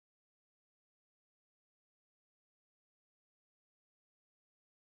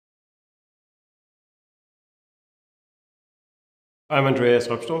I'm Andreas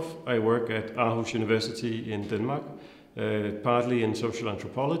Roepstorff. I work at Aarhus University in Denmark, partly in social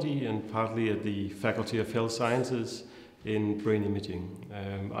anthropology and partly at the Faculty of Health Sciences in brain imaging.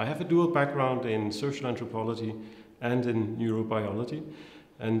 I have a dual background in social anthropology and in neurobiology.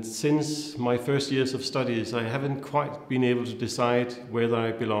 And since my first years of studies, I haven't quite been able to decide whether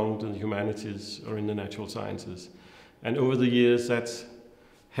I belonged in the humanities or in the natural sciences. And over the years, that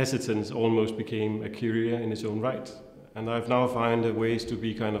hesitance almost became a career in its own right. And I've now found ways to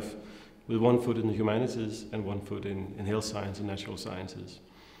be kind of with one foot in the humanities and one foot in health science and natural sciences.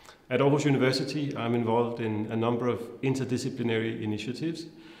 At Aarhus University, I'm involved in a number of interdisciplinary initiatives.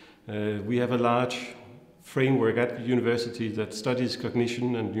 We have a large framework at the university that studies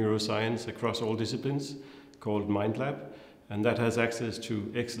cognition and neuroscience across all disciplines called MINDLab, and that has access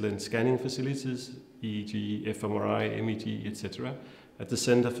to excellent scanning facilities, EEG, fMRI, MEG, etc., at the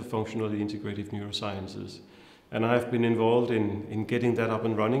Center for Functionally Integrative Neurosciences. And I've been involved in getting that up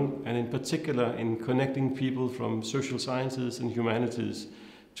and running, and in particular in connecting people from social sciences and humanities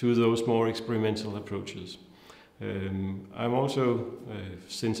to those more experimental approaches. I'm also,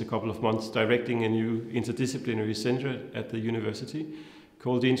 since a couple of months, directing a new interdisciplinary center at the university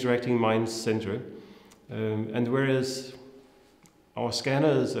called the Interacting Minds Center. And whereas our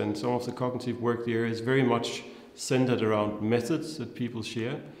scanners and some of the cognitive work there is very much centered around methods that people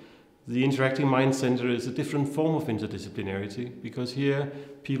share, the Interacting Minds Center is a different form of interdisciplinarity, because here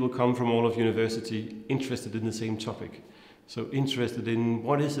people come from all of university interested in the same topic. So interested in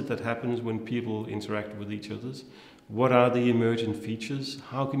what is it that happens when people interact with each other? What are the emergent features?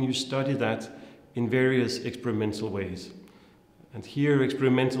 How can you study that in various experimental ways? And here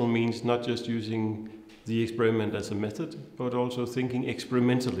experimental means not just using the experiment as a method, but also thinking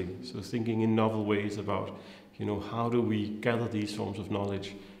experimentally. So thinking in novel ways about, how do we gather these forms of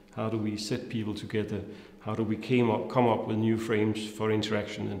knowledge? How do we set people together? How do we come up with new frames for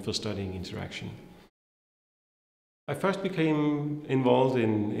interaction and for studying interaction? I first became involved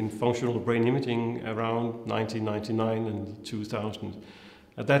in functional brain imaging around 1999 and 2000.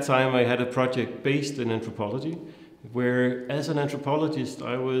 At that time I had a project based in anthropology, where as an anthropologist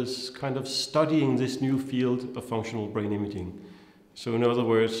I was kind of studying this new field of functional brain imaging. So in other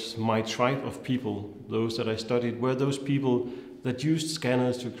words, my tribe of people, those that I studied, were those people that used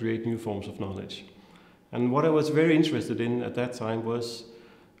scanners to create new forms of knowledge. And what I was very interested in at that time was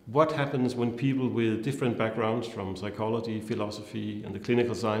what happens when people with different backgrounds from psychology, philosophy, and the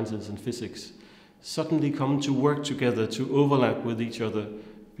clinical sciences and physics suddenly come to work together to overlap with each other,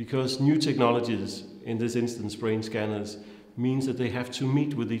 because new technologies, in this instance brain scanners, means that they have to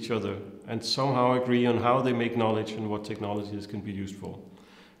meet with each other and somehow agree on how they make knowledge and what technologies can be used for.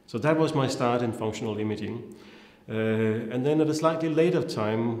 So that was my start in functional imaging. And then at a slightly later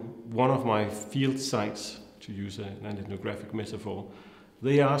time, one of my field sites, to use an ethnographic metaphor,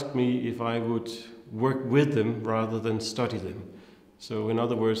 they asked me if I would work with them rather than study them. So in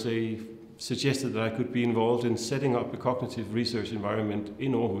other words, they suggested that I could be involved in setting up a cognitive research environment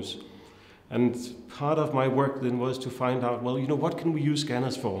in Aarhus. And part of my work then was to find out, well, what can we use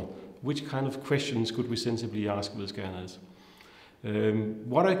scanners for? Which kind of questions could we sensibly ask with scanners?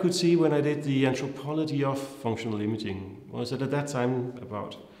 What I could see when I did the anthropology of functional imaging was that at that time,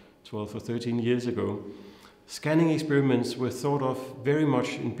 about 12 or 13 years ago, scanning experiments were thought of very much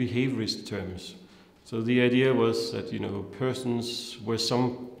in behaviorist terms. So the idea was that, persons were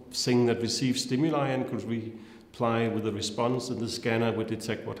something that received stimuli and could reply with a response, and the scanner would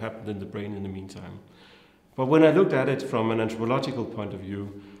detect what happened in the brain in the meantime. But when I looked at it from an anthropological point of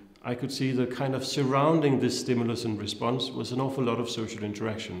view, I could see that kind of surrounding this stimulus and response was an awful lot of social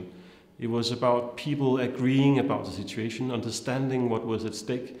interaction. It was about people agreeing about the situation, understanding what was at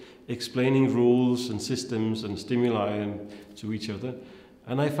stake, explaining rules and systems and stimuli to each other.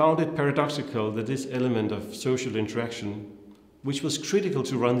 And I found it paradoxical that this element of social interaction, which was critical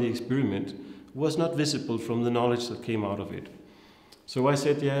to run the experiment, was not visible from the knowledge that came out of it. So I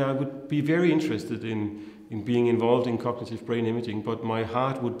said, I would be very interested in being involved in cognitive brain imaging, but my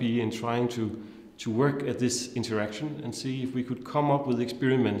heart would be in trying to work at this interaction and see if we could come up with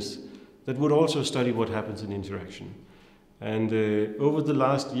experiments that would also study what happens in interaction. And over the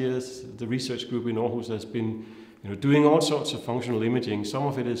last years, the research group in Aarhus has been doing all sorts of functional imaging. Some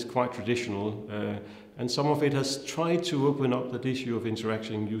of it is quite traditional, and some of it has tried to open up that issue of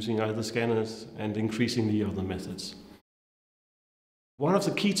interaction using either scanners and increasingly other methods. One of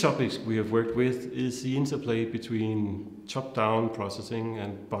the key topics we have worked with is the interplay between top-down processing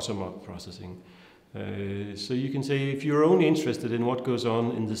and bottom-up processing. So you can say if you're only interested in what goes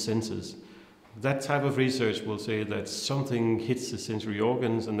on in the senses, That type of research will say that something hits the sensory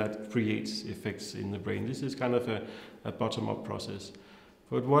organs and that creates effects in the brain. This is kind of a bottom-up process.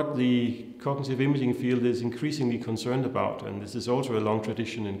 But what the cognitive imaging field is increasingly concerned about, and this is also a long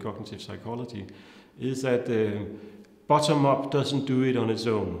tradition in cognitive psychology, is that bottom-up doesn't do it on its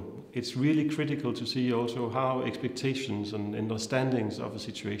own. It's really critical to see also how expectations and understandings of a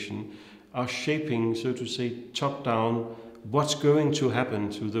situation are shaping, so to say, top-down, what's going to happen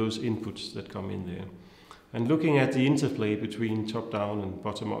to those inputs that come in there. And looking at the interplay between top-down and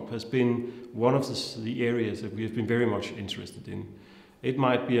bottom-up has been one of the areas that we have been very much interested in. It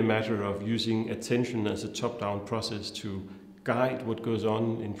might be a matter of using attention as a top-down process to guide what goes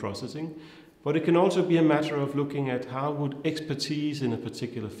on in processing, but it can also be a matter of looking at how would expertise in a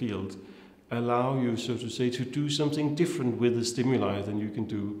particular field allow you, so to say, to do something different with the stimuli than you can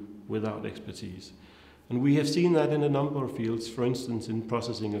do without expertise. And we have seen that in a number of fields, for instance, in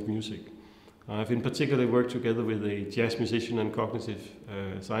processing of music. I've in particular worked together with a jazz musician and cognitive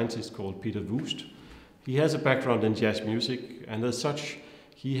scientist called Peter Wust. He has a background in jazz music, and as such,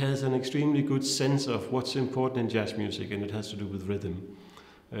 he has an extremely good sense of what's important in jazz music, and it has to do with rhythm.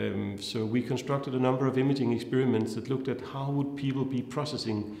 So we constructed a number of imaging experiments that looked at how would people be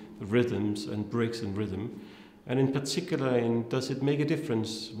processing rhythms and breaks in rhythm. And in particular, does it make a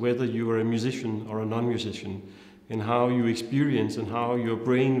difference whether you are a musician or a non-musician in how you experience and how your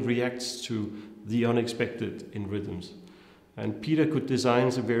brain reacts to the unexpected in rhythms? And Peter could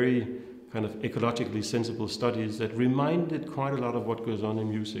design some very kind of ecologically sensible studies that reminded quite a lot of what goes on in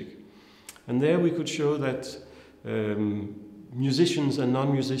music. And there we could show that musicians and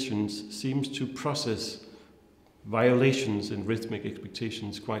non-musicians seems to process violations in rhythmic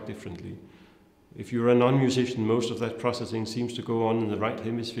expectations quite differently. If you're a non-musician, most of that processing seems to go on in the right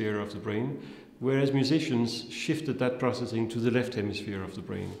hemisphere of the brain, whereas musicians shifted that processing to the left hemisphere of the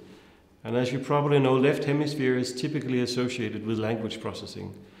brain. And as you probably know, left hemisphere is typically associated with language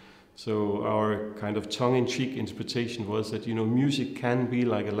processing. So our kind of tongue-in-cheek interpretation was that, music can be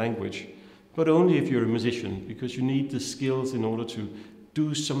like a language, but only if you're a musician, because you need the skills in order to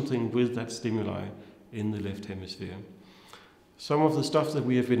do something with that stimuli in the left hemisphere. Some of the stuff that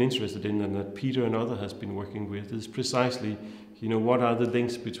we have been interested in and that Peter and others has been working with is precisely, what are the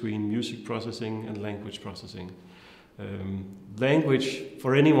links between music processing and language processing? Language,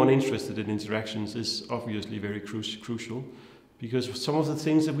 for anyone interested in interactions, is obviously very crucial, because some of the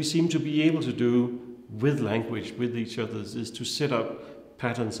things that we seem to be able to do with language, with each other, is to set up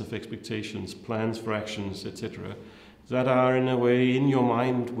patterns of expectations, plans for actions, etc., that are in a way in your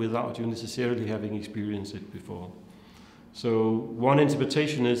mind without you necessarily having experienced it before. So one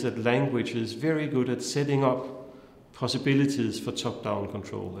interpretation is that language is very good at setting up possibilities for top-down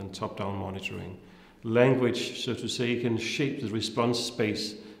control and top-down monitoring. Language, so to say, can shape the response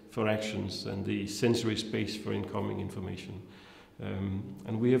space for actions and the sensory space for incoming information.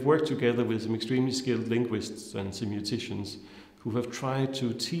 And we have worked together with some extremely skilled linguists and semioticians who have tried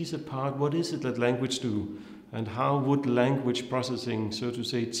to tease apart what is it that language do and how would language processing, so to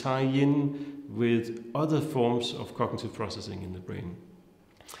say, tie in with other forms of cognitive processing in the brain.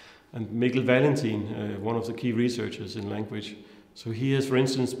 And Mikkel Valentin, one of the key researchers in language, so he has, for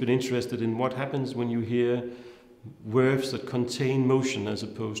instance, been interested in what happens when you hear verbs that contain motion as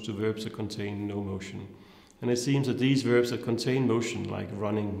opposed to verbs that contain no motion. And it seems that these verbs that contain motion, like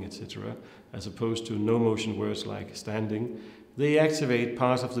running, etc., as opposed to no motion words like standing, they activate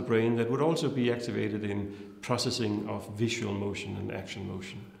parts of the brain that would also be activated in processing of visual motion and action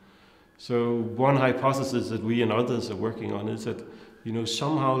motion. So one hypothesis that we and others are working on is that,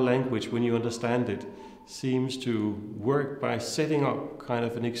 somehow language, when you understand it, seems to work by setting up kind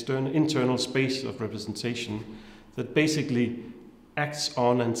of an internal space of representation that basically acts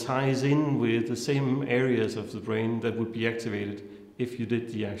on and ties in with the same areas of the brain that would be activated if you did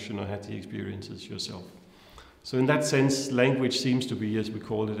the action or had the experiences yourself. So in that sense, language seems to be, as we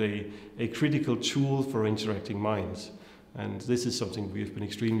call it, a critical tool for interacting minds. And this is something we have been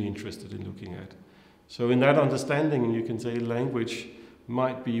extremely interested in looking at. So in that understanding, you can say language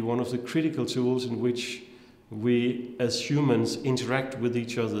might be one of the critical tools in which we as humans interact with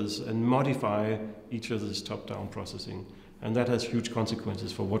each other and modify each other's top-down processing. And that has huge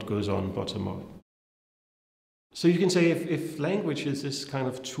consequences for what goes on bottom-up. So you can say if language is this kind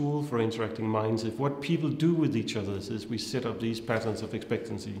of tool for interacting minds, if what people do with each other is we set up these patterns of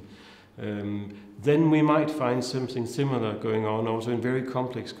expectancy, then we might find something similar going on also in very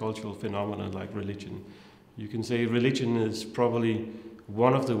complex cultural phenomena like religion. You can say religion is probably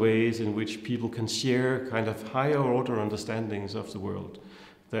one of the ways in which people can share kind of higher order understandings of the world.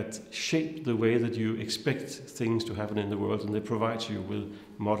 that shape the way that you expect things to happen in the world, and they provide you with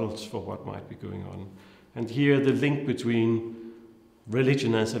models for what might be going on. And here the link between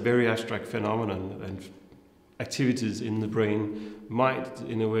religion as a very abstract phenomenon and activities in the brain might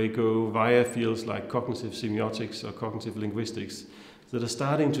in a way go via fields like cognitive semiotics or cognitive linguistics that are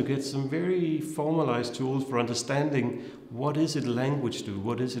starting to get some very formalized tools for understanding what is it language do,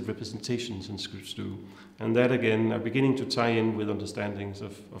 what is it representations and scripts do. And that again are beginning to tie in with understandings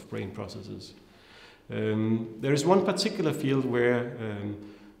of brain processes. There is one particular field where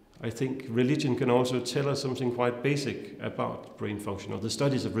I think religion can also tell us something quite basic about brain function, or the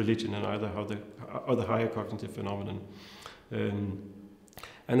studies of religion and other higher cognitive phenomenon.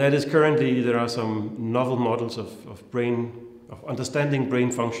 And that is currently there are some novel models of understanding brain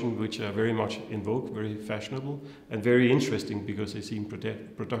function which are very much in vogue, very fashionable, and very interesting because they seem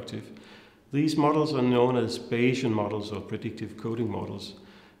productive. These models are known as Bayesian models or predictive coding models.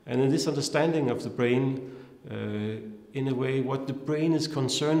 And in this understanding of the brain, in a way, what the brain is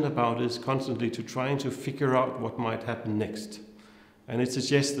concerned about is constantly to trying to figure out what might happen next. And it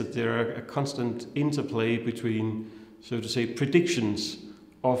suggests that there are a constant interplay between, so to say, predictions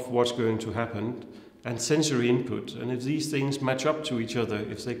of what's going to happen and sensory input. And if these things match up to each other,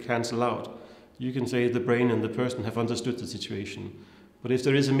 if they cancel out, you can say the brain and the person have understood the situation. But if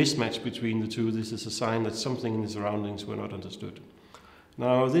there is a mismatch between the two, this is a sign that something in the surroundings were not understood.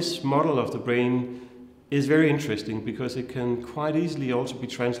 Now, this model of the brain is very interesting because it can quite easily also be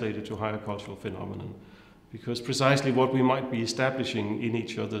translated to higher cultural phenomenon. Because precisely what we might be establishing in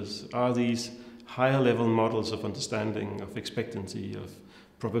each other's are these higher level models of understanding, of expectancy, of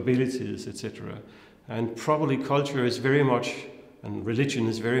probabilities, etc. And probably culture is very much, and religion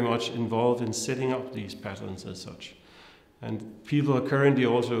is very much involved in setting up these patterns as such. And people are currently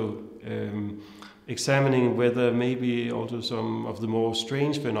also examining whether maybe also some of the more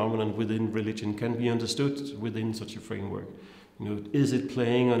strange phenomena within religion can be understood within such a framework. You know, is it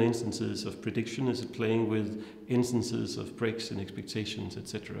playing on instances of prediction? Is it playing with instances of breaks in expectations,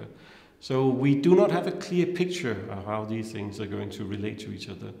 etc.? So we do not have a clear picture of how these things are going to relate to each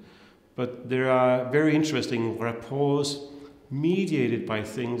other. But there are very interesting rapports mediated by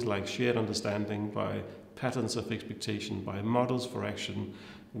things like shared understanding, by patterns of expectation, by models for action,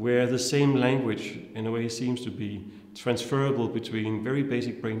 where the same language in a way seems to be transferable between very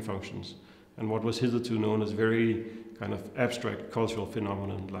basic brain functions and what was hitherto known as very kind of abstract cultural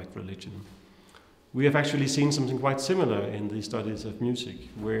phenomenon like religion. We have actually seen something quite similar in the studies of music,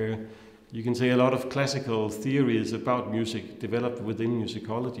 where you can say a lot of classical theories about music developed within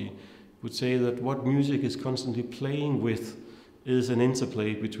musicology would say that what music is constantly playing with is an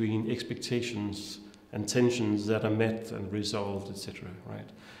interplay between expectations and tensions that are met and resolved, etc. Right?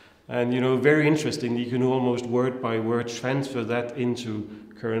 And you know, very interesting, you can almost word by word transfer that into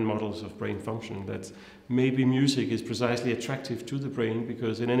current models of brain function, that maybe music is precisely attractive to the brain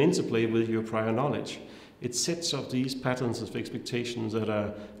because in an interplay with your prior knowledge, it sets up these patterns of expectations that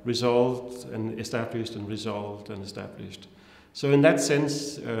are resolved and established and resolved and established. So in that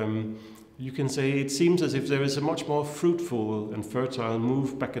sense, you can say it seems as if there is a much more fruitful and fertile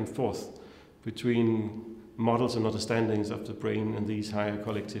move back and forth between models and understandings of the brain and these higher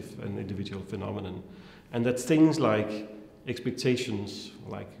collective and individual phenomenon. And that things like expectations,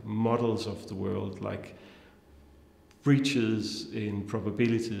 like models of the world, like breaches in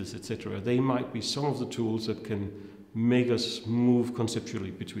probabilities, etc., they might be some of the tools that can make us move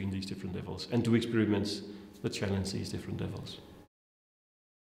conceptually between these different levels and do experiments that challenge these different levels.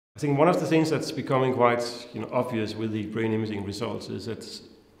 I think one of the things that's becoming quite obvious with the brain imaging results is that,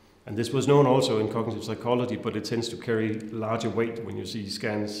 and this was known also in cognitive psychology, but it tends to carry larger weight when you see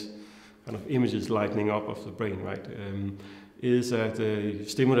scans, kind of images lightening up of the brain, right? Is that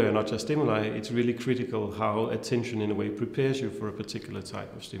stimuli are not just stimuli, it's really critical how attention in a way prepares you for a particular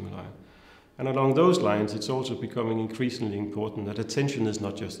type of stimuli. And along those lines, it's also becoming increasingly important that attention is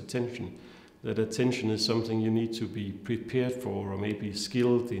not just attention, that attention is something you need to be prepared for or maybe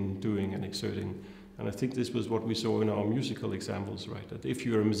skilled in doing and exerting. And I think this was what we saw in our musical examples, right? That if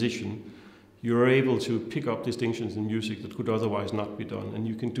you're a musician, you're able to pick up distinctions in music that could otherwise not be done, and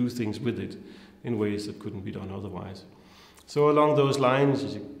you can do things with it in ways that couldn't be done otherwise. So along those lines,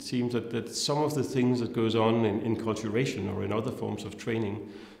 it seems that some of the things that goes on in enculturation or in other forms of training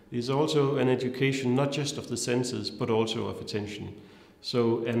is also an education not just of the senses, but also of attention.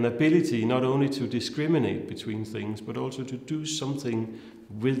 So an ability not only to discriminate between things, but also to do something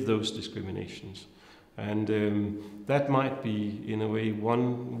with those discriminations. And that might be, in a way,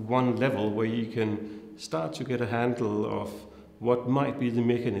 one level where you can start to get a handle of what might be the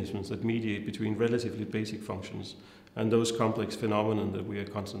mechanisms that mediate between relatively basic functions and those complex phenomena that we are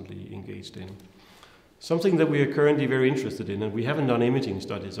constantly engaged in. Something that we are currently very interested in, and we haven't done imaging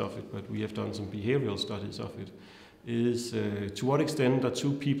studies of it, but we have done some behavioral studies of it, is to what extent are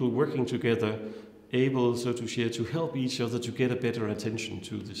two people working together able, so to share, to help each other to get a better attention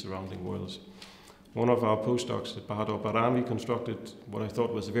to the surrounding world. One of our postdocs at Bahador constructed what I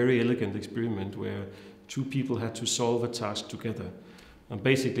thought was a very elegant experiment where two people had to solve a task together. And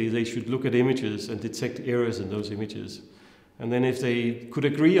basically they should look at images and detect errors in those images. And then if they could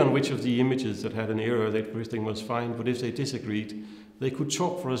agree on which of the images that had an error, that everything was fine. But if they disagreed, they could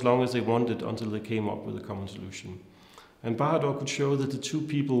talk for as long as they wanted until they came up with a common solution. And Bahador could show that the two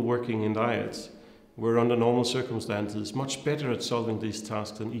people working in dyads were under normal circumstances much better at solving these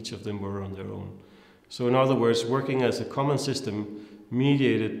tasks than each of them were on their own. So in other words, working as a common system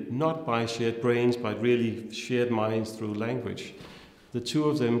mediated not by shared brains, but really shared minds through language, the two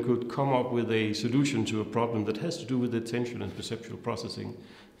of them could come up with a solution to a problem that has to do with attention and perceptual processing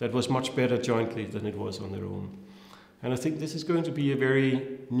that was much better jointly than it was on their own. And I think this is going to be a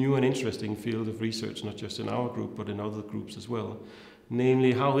very new and interesting field of research, not just in our group, but in other groups as well.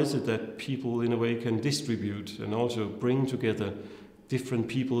 Namely, how is it that people in a way can distribute and also bring together different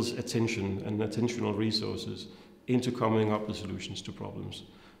people's attention and attentional resources into coming up with solutions to problems.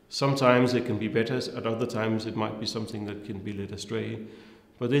 Sometimes it can be better, at other times it might be something that can be led astray.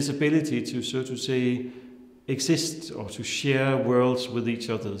 But this ability to, so to say, exist or to share worlds with each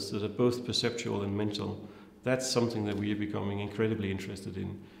other that are both perceptual and mental, that's something that we are becoming incredibly interested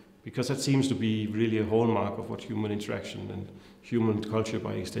in, because that seems to be really a hallmark of what human interaction and human culture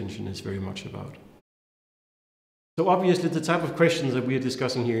by extension is very much about. So obviously the type of questions that we are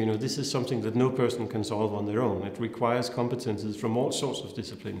discussing here, this is something that no person can solve on their own. It requires competences from all sorts of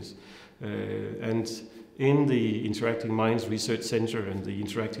disciplines. And in the Interacting Minds Research Center and the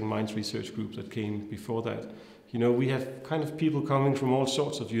Interacting Minds Research Group that came before that, we have kind of people coming from all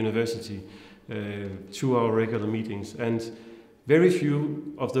sorts of university to our regular meetings. And very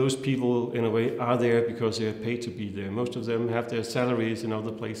few of those people, in a way, are there because they are paid to be there. Most of them have their salaries in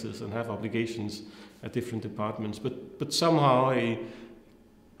other places and have obligations at different departments. But somehow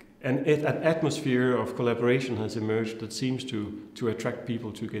an atmosphere of collaboration has emerged that seems to attract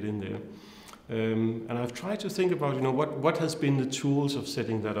people to get in there. And I've tried to think about, what has been the tools of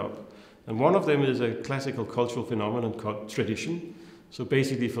setting that up. And one of them is a classical cultural phenomenon called tradition. So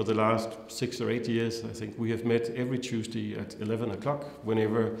basically for the last 6 or 8 years, I think we have met every Tuesday at 11 o'clock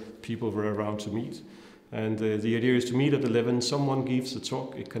whenever people were around to meet. And the idea is to meet at 11, someone gives a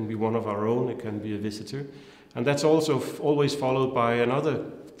talk. It can be one of our own, it can be a visitor. And that's also always followed by another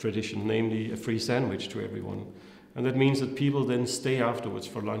tradition, namely a free sandwich to everyone. And that means that people then stay afterwards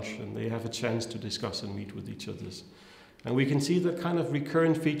for lunch and they have a chance to discuss and meet with each other. And we can see that kind of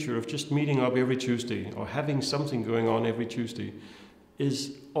recurrent feature of just meeting up every Tuesday or having something going on every Tuesday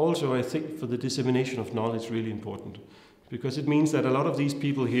is also, I think, for the dissemination of knowledge really important. Because it means that a lot of these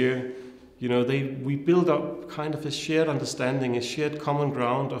people here, we build up kind of a shared understanding, a shared common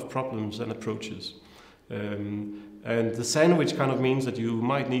ground of problems and approaches. And the sandwich kind of means that you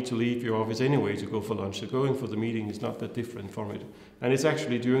might need to leave your office anyway to go for lunch. So going for the meeting is not that different from it. And it's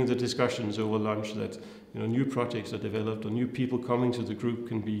actually during the discussions over lunch that new projects are developed or new people coming to the group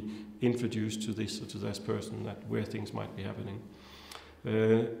can be introduced to this or to that person, where things might be happening.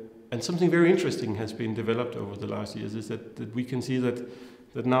 And something very interesting has been developed over the last years is that we can see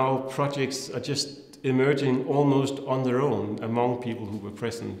that now projects are just emerging almost on their own among people who were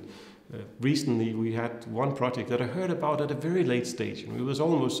present. Recently we had one project that I heard about at a very late stage. It was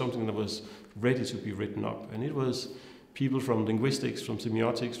almost something that was ready to be written up. And it was people from linguistics, from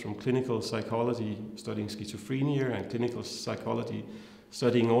semiotics, from clinical psychology studying schizophrenia and clinical psychology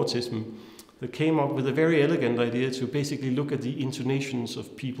studying autism that came up with a very elegant idea to basically look at the intonations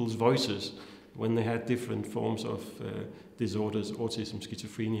of people's voices when they had different forms of disorders, autism,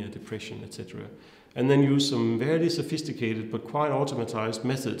 schizophrenia, depression, etc. And then use some very sophisticated but quite automatized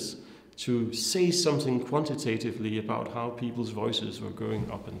methods to say something quantitatively about how people's voices were going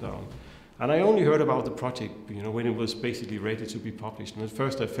up and down. And I only heard about the project, when it was basically ready to be published. And at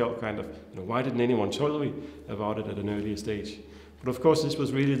first I felt kind of, why didn't anyone tell me about it at an earlier stage? But of course, this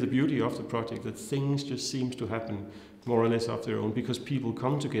was really the beauty of the project, that things just seem to happen more or less of their own because people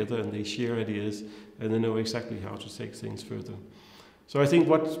come together and they share ideas and they know exactly how to take things further. So I think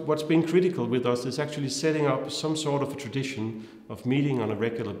what's been critical with us is actually setting up some sort of a tradition of meeting on a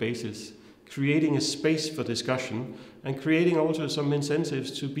regular basis, creating a space for discussion and creating also some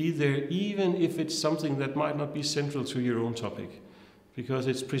incentives to be there even if it's something that might not be central to your own topic. Because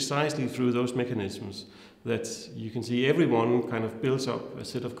it's precisely through those mechanisms that you can see everyone kind of builds up a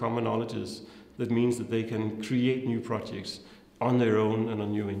set of common knowledges That means that they can create new projects on their own and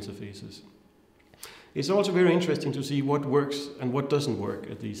on new interfaces. It's also very interesting to see what works and what doesn't work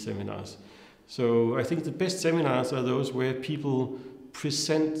at these seminars. So I think the best seminars are those where people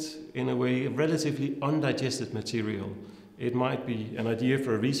present, in a way, relatively undigested material. It might be an idea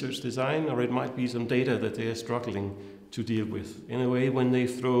for a research design, or it might be some data that they are struggling to deal with. In a way, when they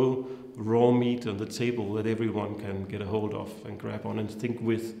throw raw meat on the table that everyone can get a hold of and grab on and think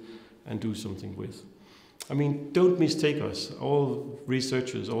with and do something with. I mean, don't mistake us. All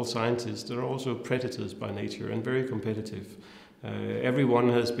researchers, all scientists, they're also predators by nature and very competitive. Everyone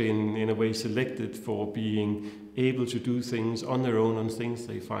has been, in a way, selected for being able to do things on their own, on things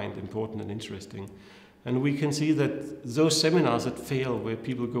they find important and interesting. And we can see that those seminars that fail, where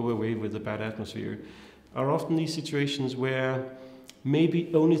people go away with a bad atmosphere, are often these situations where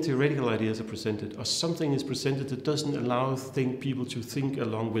maybe only theoretical ideas are presented, or something is presented that doesn't allow people to think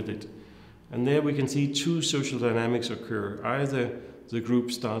along with it. And there we can see two social dynamics occur. Either the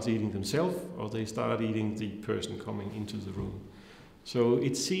group starts eating themselves, or they start eating the person coming into the room. So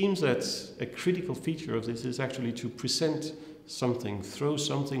it seems that a critical feature of this is actually to present something, throw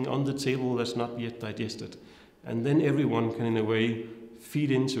something on the table that's not yet digested. And then everyone can, in a way,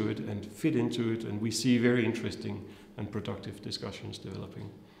 feed into it and fit into it, and we see very interesting and productive discussions developing.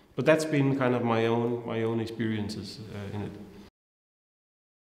 But that's been kind of my own experiences in it.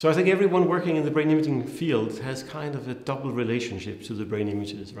 So I think everyone working in the brain imaging field has kind of a double relationship to the brain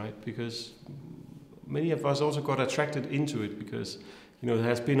images, right? Because many of us also got attracted into it because, you know, there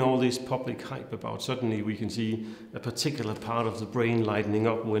has been all this public hype about suddenly we can see a particular part of the brain lighting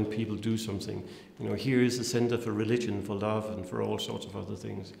up when people do something. You know, here is the center for religion, for love, and for all sorts of other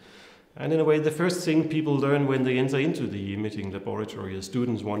things. And in a way, the first thing people learn when they enter into the imaging laboratory as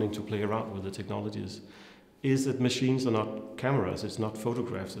students wanting to play around with the technologies is that machines are not cameras, it's not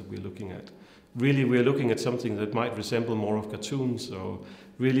photographs that we're looking at. Really, we're looking at something that might resemble more of cartoons, so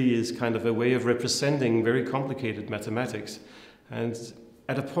really is kind of a way of representing very complicated mathematics. And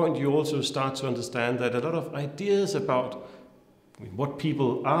at a point, you also start to understand that a lot of ideas about what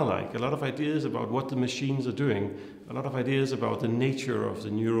people are like, a lot of ideas about what the machines are doing, a lot of ideas about the nature of the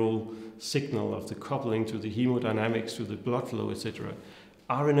neural signal, of the coupling to the hemodynamics, to the blood flow, etc.,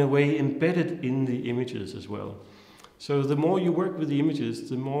 are in a way embedded in the images as well. So the more you work with the images,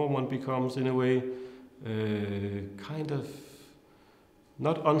 the more one becomes, in a way, kind of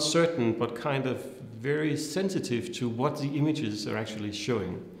not uncertain, but kind of very sensitive to what the images are actually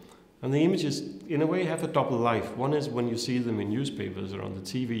showing. And the images, in a way, have a double life. One is when you see them in newspapers or on the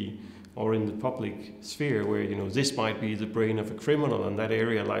TV or in the public sphere, where, you know, this might be the brain of a criminal and that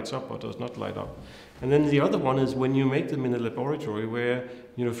area lights up or does not light up. And then the other one is when you make them in a laboratory where,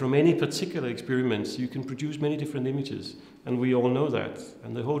 you know, from any particular experiments, you can produce many different images. And we all know that.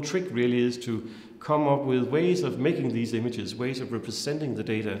 And the whole trick really is to come up with ways of making these images, ways of representing the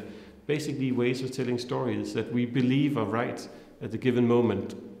data, basically ways of telling stories that we believe are right at the given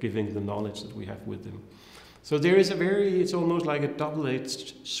moment, giving the knowledge that we have with them. So there is it's almost like a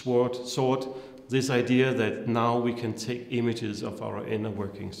double-edged sword, this idea that now we can take images of our inner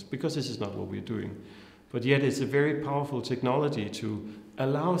workings, because this is not what we're doing. But yet it's a very powerful technology to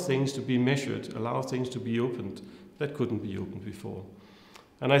allow things to be measured, allow things to be opened that couldn't be opened before.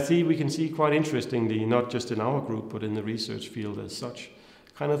 And I think we can see quite interestingly, not just in our group, but in the research field as such,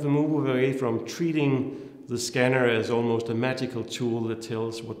 kind of a move away from treating the scanner as almost a magical tool that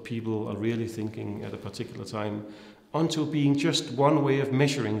tells what people are really thinking at a particular time, onto being just one way of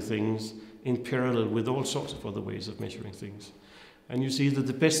measuring things in parallel with all sorts of other ways of measuring things. And you see that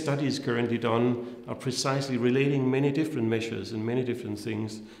the best studies currently done are precisely relating many different measures and many different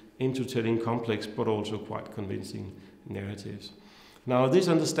things into telling complex but also quite convincing narratives. Now, this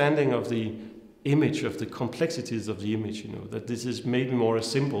understanding of the image, of the complexities of the image, you know, that this is maybe more a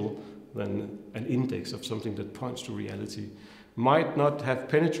symbol than an index of something that points to reality, might not have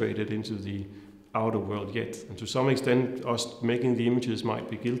penetrated into the outer world yet. And to some extent, us making the images might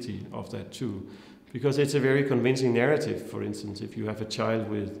be guilty of that too. Because it's a very convincing narrative, for instance, if you have a child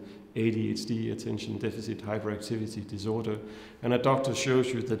with ADHD, attention deficit hyperactivity disorder, and a doctor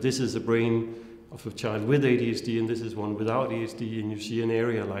shows you that this is the brain of a child with ADHD and this is one without ADHD, and you see an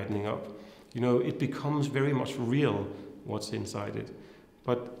area lighting up, you know, it becomes very much real what's inside it.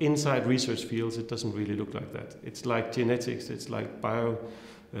 But inside research fields, it doesn't really look like that. It's like genetics, it's like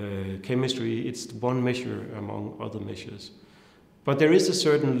biochemistry, it's one measure among other measures. But there is a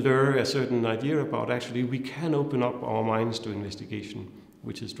certain lure, a certain idea about actually we can open up our minds to investigation,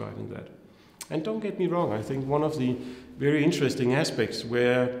 which is driving that. And don't get me wrong, I think one of the very interesting aspects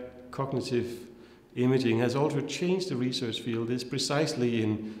where cognitive imaging has also changed the research field is precisely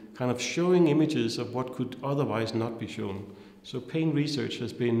in kind of showing images of what could otherwise not be shown. So pain research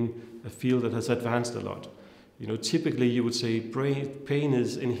has been a field that has advanced a lot. You know, typically you would say pain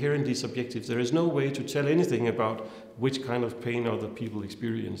is inherently subjective. There is no way to tell anything about which kind of pain other people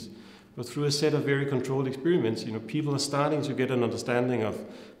experience. But through a set of very controlled experiments, you know, people are starting to get an understanding of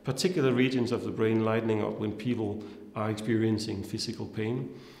particular regions of the brain lighting up when people are experiencing physical pain.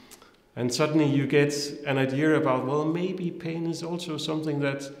 And suddenly you get an idea about, well, maybe pain is also something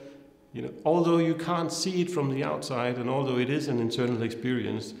that, you know, although you can't see it from the outside and although it is an internal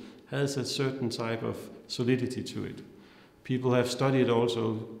experience, has a certain type of solidity to it. People have studied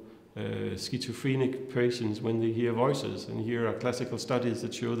also schizophrenic patients when they hear voices, and here are classical studies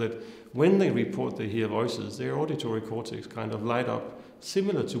that show that when they report they hear voices, their auditory cortex kind of light up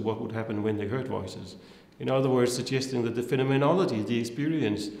similar to what would happen when they heard voices. In other words, suggesting that the phenomenology, the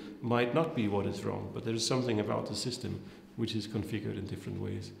experience, might not be what is wrong, but there is something about the system which is configured in different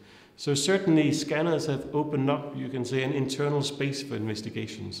ways. So certainly scanners have opened up, you can say, an internal space for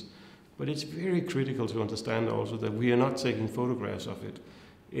investigations. But it's very critical to understand also that we are not taking photographs of it.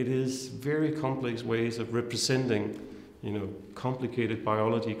 It is very complex ways of representing, you know, complicated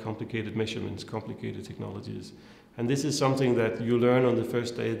biology, complicated measurements, complicated technologies. And this is something that you learn on the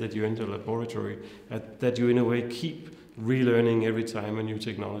first day that you enter a laboratory, that you in a way keep relearning every time a new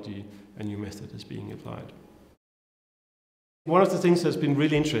technology, a new method is being applied. One of the things that's been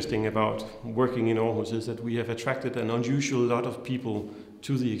really interesting about working in Aarhus is that we have attracted an unusual lot of people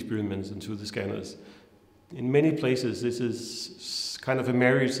to the experiments and to the scanners. In many places, this is kind of a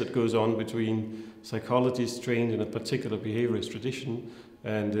marriage that goes on between psychologists trained in a particular behaviorist tradition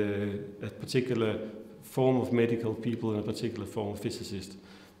and a particular form of medical people and a particular form of physicists.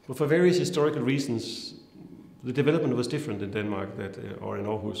 But for various historical reasons, the development was different in Denmark or in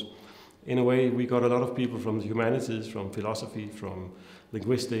Aarhus. In a way, we got a lot of people from the humanities, from philosophy, from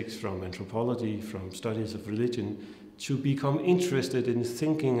linguistics, from anthropology, from studies of religion, to become interested in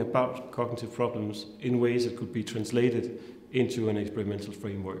thinking about cognitive problems in ways that could be translated into an experimental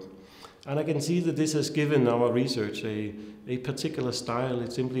framework. And I can see that this has given our research a particular style.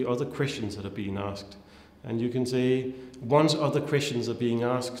 It's simply other questions that are being asked. And you can say, once other questions are being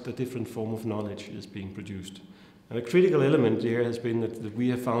asked, a different form of knowledge is being produced. And a critical element here has been that we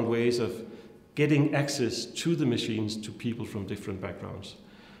have found ways of getting access to the machines to people from different backgrounds.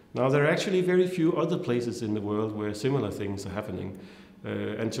 Now, there are actually very few other places in the world where similar things are happening.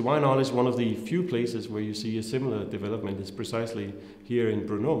 And to my knowledge, one of the few places where you see a similar development is precisely here in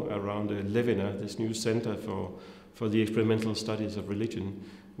Brno, around LEVYNA, this new center for the experimental studies of religion,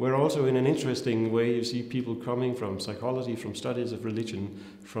 where also in an interesting way you see people coming from psychology, from studies of religion,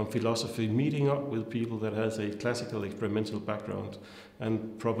 from philosophy, meeting up with people that has a classical experimental background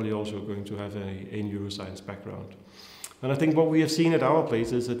and probably also going to have a neuroscience background. And I think what we have seen at our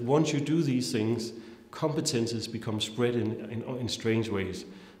place is that once you do these things, competences become spread in strange ways.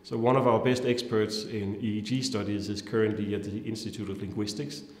 So one of our best experts in EEG studies is currently at the Institute of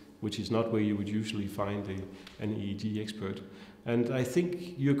Linguistics, which is not where you would usually find an EEG expert. And I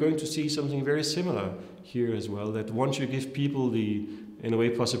think you're going to see something very similar here as well, that once you give people the, in a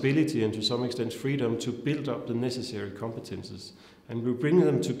way, possibility and to some extent freedom to build up the necessary competences, and we bring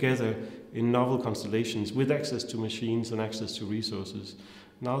them together in novel constellations with access to machines and access to resources.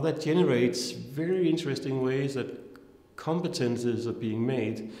 Now that generates very interesting ways that competences are being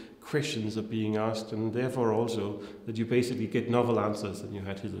made, questions are being asked, and therefore also that you basically get novel answers than you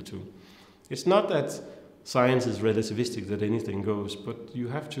had hitherto. It's not that science is relativistic, that anything goes, but you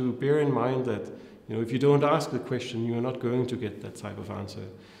have to bear in mind that, you know, if you don't ask the question, you're not going to get that type of answer.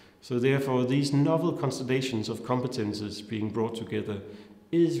 So therefore, these novel constellations of competences being brought together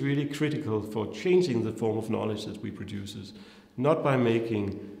is really critical for changing the form of knowledge that we produce, not by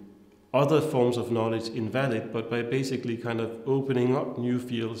making other forms of knowledge invalid, but by basically kind of opening up new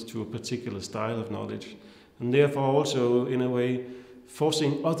fields to a particular style of knowledge, and therefore also, in a way,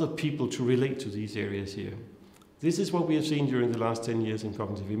 forcing other people to relate to these areas here. This is what we have seen during the last 10 years in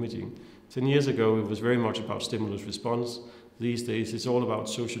cognitive imaging. 10 years ago, it was very much about stimulus response. These days, it's all about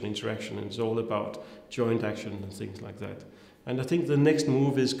social interaction, and it's all about joint action and things like that. And I think the next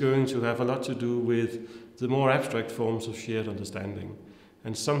move is going to have a lot to do with the more abstract forms of shared understanding.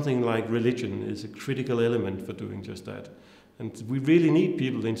 And something like religion is a critical element for doing just that. And we really need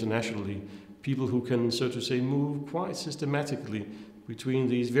people internationally, people who can, so to say, move quite systematically between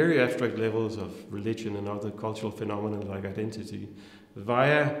these very abstract levels of religion and other cultural phenomena like identity,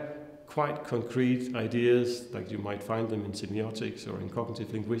 via quite concrete ideas, like you might find them in semiotics or in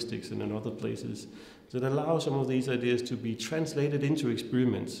cognitive linguistics and in other places, that allow some of these ideas to be translated into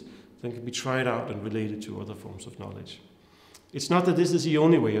experiments then can be tried out and related to other forms of knowledge. It's not that this is the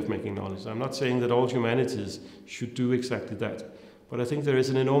only way of making knowledge. I'm not saying that all humanities should do exactly that. But I think there is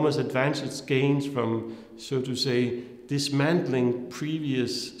an enormous advantage gained from, so to say, dismantling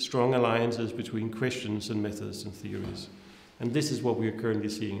previous strong alliances between questions and methods and theories. And this is what we are currently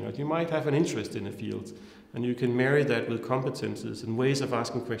seeing. Right? You might have an interest in a field, and you can marry that with competences and ways of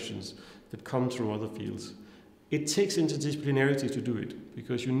asking questions that come through other fields. It takes interdisciplinarity to do it,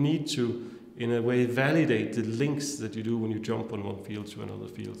 because you need to, in a way, validate the links that you do when you jump on one field to another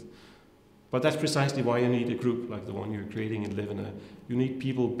field. But that's precisely why you need a group like the one you're creating in LEVYNA. You need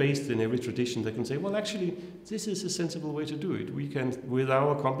people based in every tradition that can say, well, actually, this is a sensible way to do it. We can, with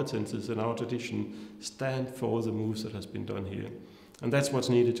our competences and our tradition, stand for the moves that has been done here. And that's what's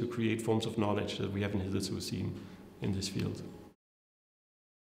needed to create forms of knowledge that we haven't hitherto seen in this field.